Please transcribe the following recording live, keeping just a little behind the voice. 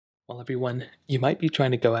Well, everyone, you might be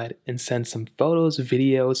trying to go ahead and send some photos,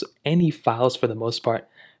 videos, any files for the most part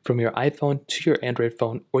from your iPhone to your Android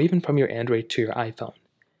phone, or even from your Android to your iPhone.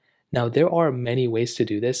 Now, there are many ways to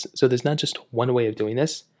do this, so there's not just one way of doing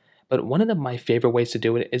this, but one of my favorite ways to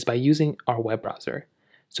do it is by using our web browser.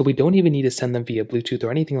 So we don't even need to send them via Bluetooth or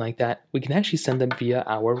anything like that. We can actually send them via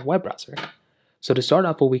our web browser. So to start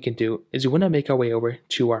off, what we can do is we want to make our way over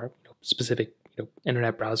to our specific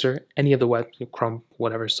internet browser, any of the web, Chrome,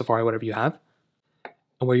 whatever, Safari, whatever you have.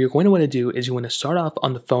 And what you're going to want to do is you want to start off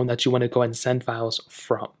on the phone that you want to go ahead and send files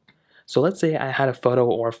from. So let's say I had a photo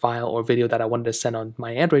or a file or video that I wanted to send on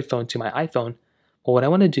my Android phone to my iPhone. Well, what I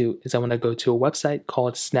want to do is I want to go to a website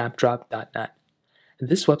called snapdrop.net.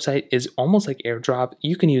 This website is almost like AirDrop.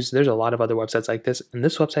 You can use, there's a lot of other websites like this, and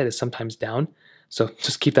this website is sometimes down. So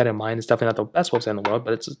just keep that in mind. It's definitely not the best website in the world,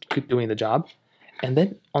 but it's doing the job. And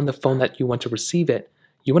then on the phone that you want to receive it,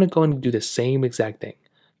 you want to go and do the same exact thing.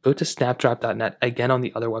 Go to snapdrop.net again on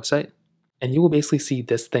the other website, and you will basically see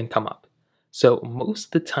this thing come up. So most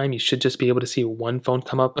of the time, you should just be able to see one phone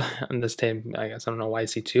come up. On this time, I guess I don't know why I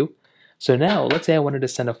see two. So now, let's say I wanted to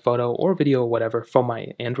send a photo or video or whatever from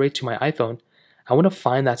my Android to my iPhone. I want to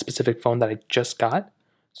find that specific phone that I just got.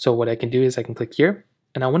 So what I can do is I can click here,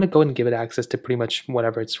 and I want to go and give it access to pretty much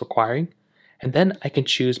whatever it's requiring. And then I can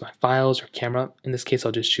choose my files or camera. In this case,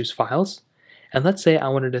 I'll just choose files. And let's say I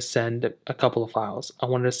wanted to send a couple of files. I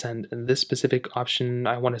wanted to send this specific option.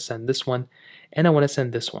 I want to send this one, and I want to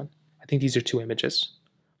send this one. I think these are two images.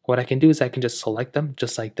 What I can do is I can just select them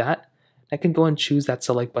just like that. I can go and choose that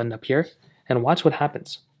select button up here and watch what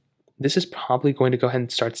happens. This is probably going to go ahead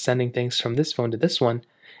and start sending things from this phone to this one.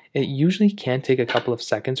 It usually can take a couple of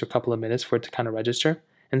seconds or a couple of minutes for it to kind of register.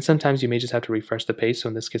 And sometimes you may just have to refresh the page. So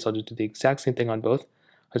in this case, I'll just do the exact same thing on both.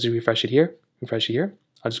 I'll just refresh it here, refresh it here.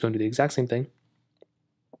 I'll just go and do the exact same thing.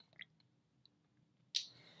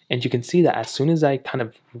 And you can see that as soon as I kind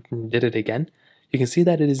of did it again, you can see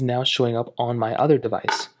that it is now showing up on my other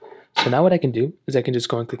device. So now what I can do is I can just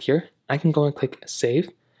go and click here. I can go and click save.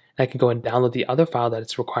 And I can go and download the other file that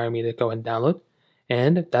it's requiring me to go and download.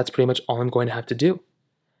 And that's pretty much all I'm going to have to do.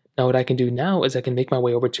 Now what I can do now is I can make my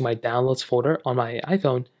way over to my downloads folder on my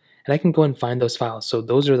iPhone, and I can go and find those files. So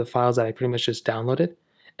those are the files that I pretty much just downloaded,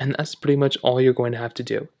 and that's pretty much all you're going to have to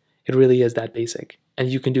do. It really is that basic. And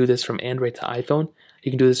you can do this from Android to iPhone.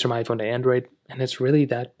 You can do this from iPhone to Android, and it's really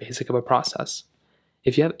that basic of a process.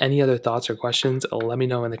 If you have any other thoughts or questions, let me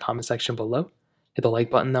know in the comment section below. Hit the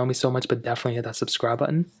like button, that would mean so much, but definitely hit that subscribe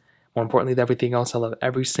button. More importantly than everything else, I love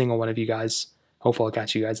every single one of you guys. Hopefully I'll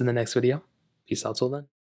catch you guys in the next video. Peace out till then.